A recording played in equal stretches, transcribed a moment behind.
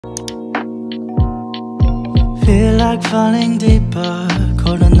feel like falling deeper.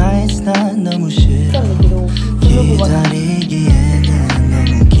 Cold nights 난 너무 싫어. 기다리기에는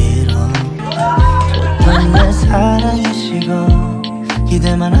너무 길어. 줬던 내 사랑의 시간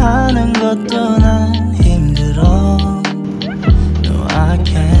기대만 하는 것도 난 힘들어. No, I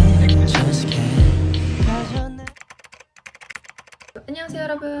can't, just can't. 안녕하세요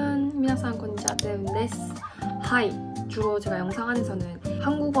여러분, 미나상 곤니치와 재운 데스. 하이. 주로 제가 영상 안에서는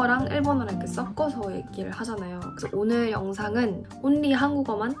한국어랑 일본어랑 이렇게 섞어서 얘기를 하잖아요. 그래서 오늘 영상은 온리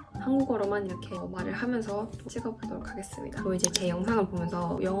한국어로만 이렇게 말을 하면서 찍어보도록 하겠습니다. 그리고 이제 제 영상을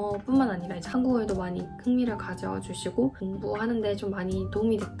보면서 영어뿐만 아니라 이제 한국어에도 많이 흥미를 가져주시고 공부하는데 좀 많이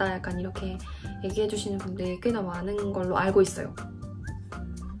도움이 됐다 약간 이렇게 얘기해주시는 분들이 꽤나 많은 걸로 알고 있어요.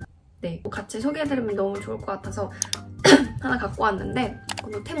 네, 같이 소개해드리면 너무 좋을 것 같아서 하나 갖고 왔는데 こ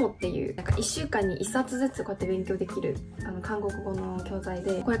のテモっていうなんか1週間に1冊ずつこうやって勉強できる韓国語の教材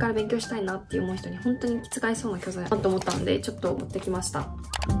で、これから勉強したいなって思う人に本当に使えそうな教材だと思ったのでちょっと持ってきました。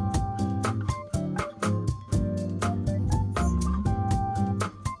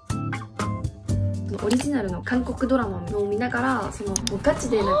オリジナルの韓国ドラマを見ながらそのガチ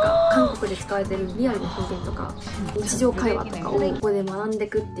でなんか韓国で使われてるリアルな表現とか日常会話とかをここで学んでい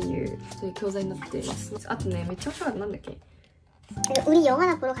くっていうそういう教材になっています。あとね、めっちゃ面白かった。なんだっけ、 우리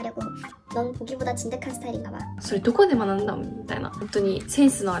영화나 보러 가려고. 넌 보기보다 진득한 스타일인가 봐. それどこで学んだみたいな。本当にセン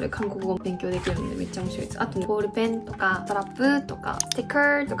スのある韓国語を勉強できるのでめっちゃ面白いです。あとね、ボールペンとかストラップとかステッカ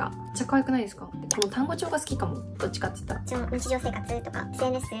ーとかめっちゃ可愛くないですか？この単語帳が好きかも。どっちかって言ったら日常生活とか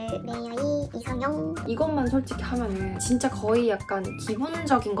SNS,恋愛, 이상형. 이것만 솔직히 하면은 진짜 거의 약간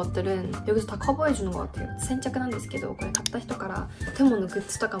기본적인 것들은 여기서 다 커버해주는 것 같아요.先着なんですけど、これ買った人からテモのグッ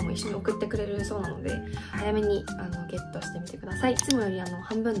ズとかも一緒に送ってくれるそうなので早めにゲットしてみてください。いつもより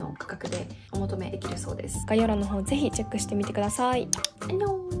半分の価格でお求めできるそうです。概要欄の方ぜひチェックしてみてください。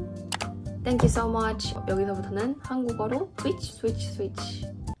안녕. Thank you so much. 여기서부터는 한국어로 switch.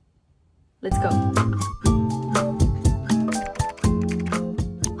 Let's go.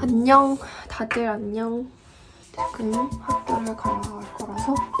 안녕. 다들 안녕. 지금 학교를 가야 할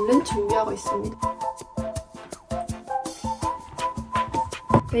거라서 얼른 준비하고 있습니다.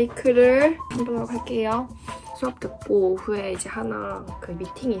 메이크를 해보도록 할게요. 수업 듣고 오후에 이제 하나 그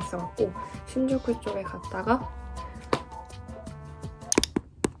미팅이 있어갖고 신주쿠 쪽에 갔다가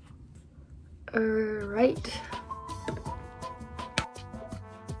alright.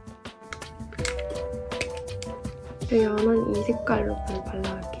 저는 이 색깔로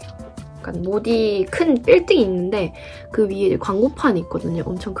발라할게요. 약간 모디 큰 빌딩이 있는데 그 위에 광고판이 있거든요.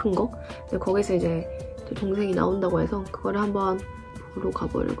 엄청 큰 거. 근데 거기서 이제 동생이 나온다고 해서 그거를 한번 보러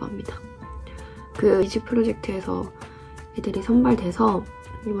가보려고 합니다. 그 이지 프로젝트에서 애들이 선발돼서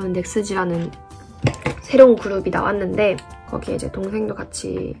이번 넥스지라는 새로운 그룹이 나왔는데 거기에 이제 동생도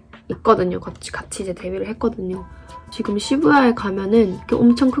같이 있거든요. 같이 이제 데뷔를 했거든요. 지금 시부야에 가면은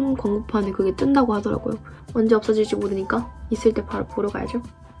엄청 큰 광고판에 그게 뜬다고 하더라고요. 언제 없어질지 모르니까 있을 때 바로 보러 가야죠.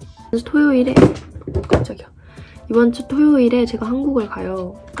 그래서 토요일에 깜짝이야. 이번 주 토요일에 제가 한국을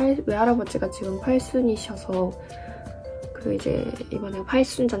가요. 외할아버지가 지금 팔순이셔서 그 이제 이번에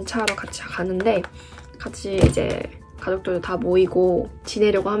팔순 잔치하러 같이 가는데 같이 이제 가족들도 다 모이고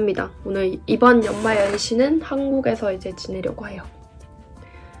지내려고 합니다. 오늘 이번 연말 연시는 한국에서 이제 지내려고 해요.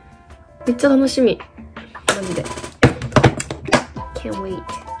 진짜 楽しみ. 근데 can't wait.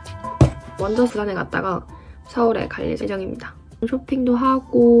 먼저 부산에 갔다가 서울에 갈 예정입니다. 쇼핑도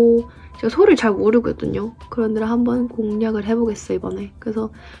하고 제가 서울을 잘 모르거든요. 그런 데를 한번 공략을 해보겠어요 이번에.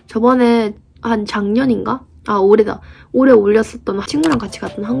 그래서 저번에 한 작년인가? 아 올해다. 올해 올렸었던 친구랑 같이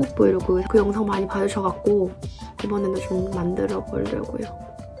갔던 한국 브이로그 그 영상 많이 봐주셔갖고 이번에는 좀 만들어 보려고요.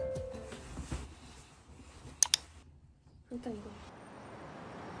 일단 이거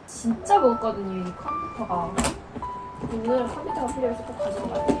진짜 무겁거든요 이 컴퓨터가. 오늘 컴퓨터가 필요해서 꼭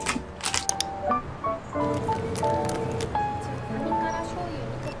가져가야 돼요.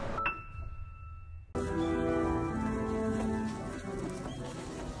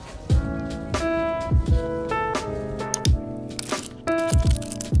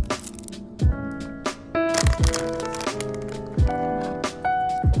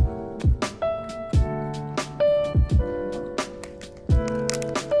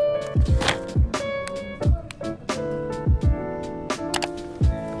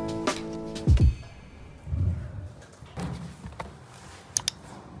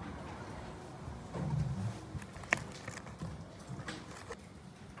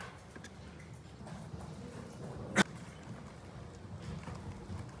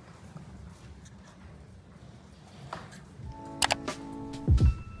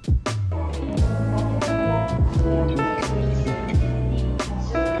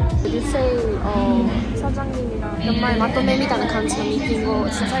 세일 사장님이랑 연말 마토메 미다는 간지의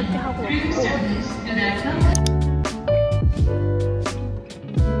미팅을 진짜 짧게 하고 왔고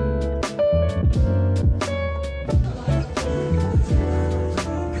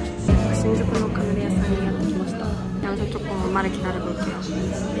신주쿠の カヌレ屋さんにやってきました。양손 조금 엄마를 기다려볼게요.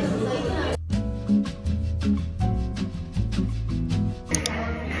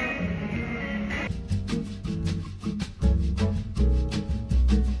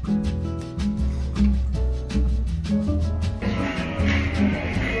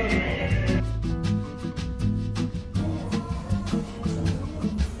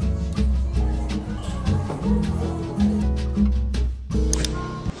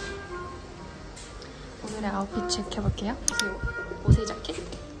 오늘의 아웃핏 체크해볼게요. 옷의 자켓,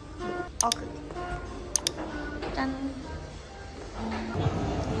 어그, 짠.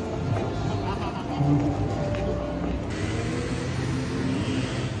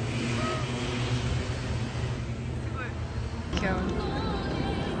 귀여워.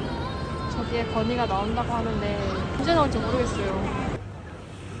 저 뒤에 건이가 나온다고 하는데 언제 나올지 모르겠어요.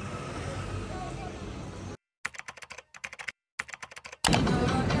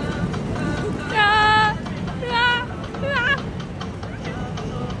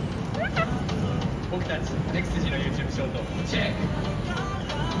 넥스지の YouTube ショートチェック。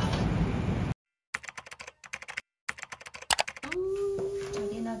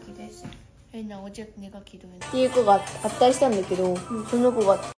어제 내가 기도했는데 っていう子があったりしたんだけど、その子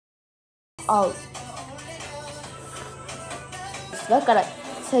が会う。だから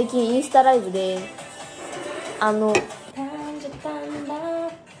最近インスタライブで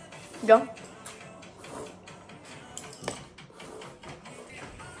じゃん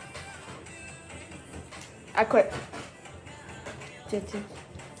あ、これ違う違う。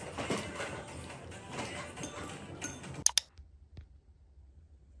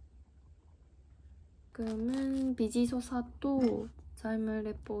그러면 비지서사 또 자이물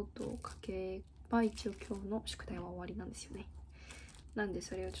레포트 書けば一応今日の宿題は終わりなんですよね。なんで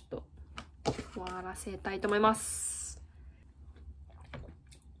それをちょっと終わらせたいと思います。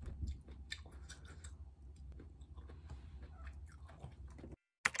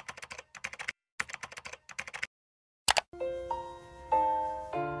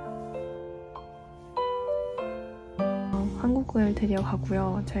한국을 드디어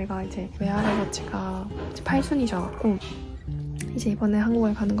가고요. 저희가 이제 외할아버지가 8순이셔갖고 이제 이번에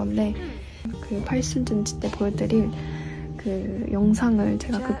한국을 가는 건데 그 8순 때 보여드릴 그 영상을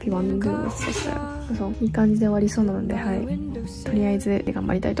제가 급히 만들고 있었어요. 그래서 이感じで終わりそうなので、はい、とりあえず頑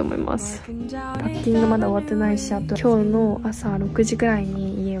張りたいと思います。パッキングまだ終わってないし、あと今日の朝6時くらい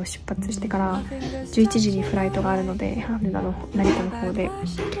に家を出発してから11時にフライトがあるので、成田の方で、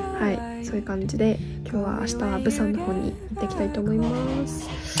はい、そういう感じで今日は明日は釜山の方に行ってきたいと思います。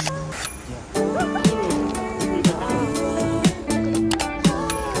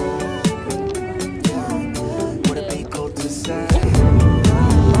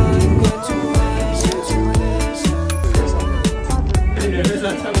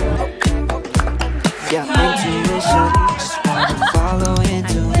Yeah, intuition.